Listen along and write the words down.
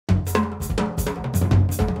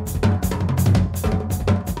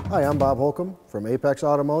Hi, I'm Bob Holcomb from Apex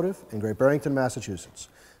Automotive in Great Barrington, Massachusetts.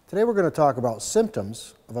 Today we're going to talk about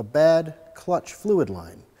symptoms of a bad clutch fluid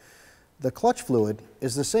line. The clutch fluid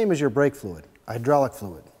is the same as your brake fluid, hydraulic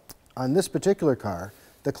fluid. On this particular car,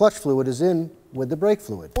 the clutch fluid is in with the brake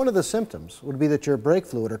fluid. One of the symptoms would be that your brake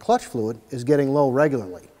fluid or clutch fluid is getting low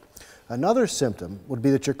regularly. Another symptom would be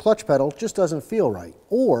that your clutch pedal just doesn't feel right.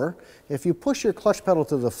 Or if you push your clutch pedal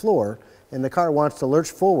to the floor and the car wants to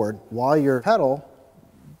lurch forward while your pedal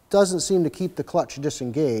doesn't seem to keep the clutch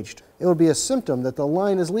disengaged, it would be a symptom that the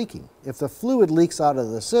line is leaking. If the fluid leaks out of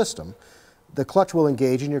the system, the clutch will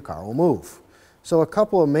engage and your car will move. So a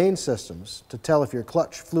couple of main systems to tell if your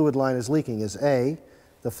clutch fluid line is leaking is A,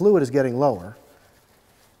 the fluid is getting lower,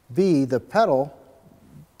 B, the pedal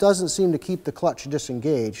doesn't seem to keep the clutch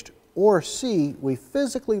disengaged, or C, we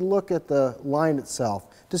physically look at the line itself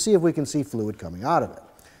to see if we can see fluid coming out of it.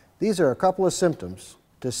 These are a couple of symptoms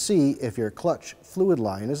to see if your clutch fluid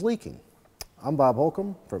line is leaking. I'm Bob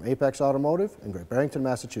Holcomb from Apex Automotive in Great Barrington,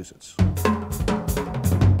 Massachusetts.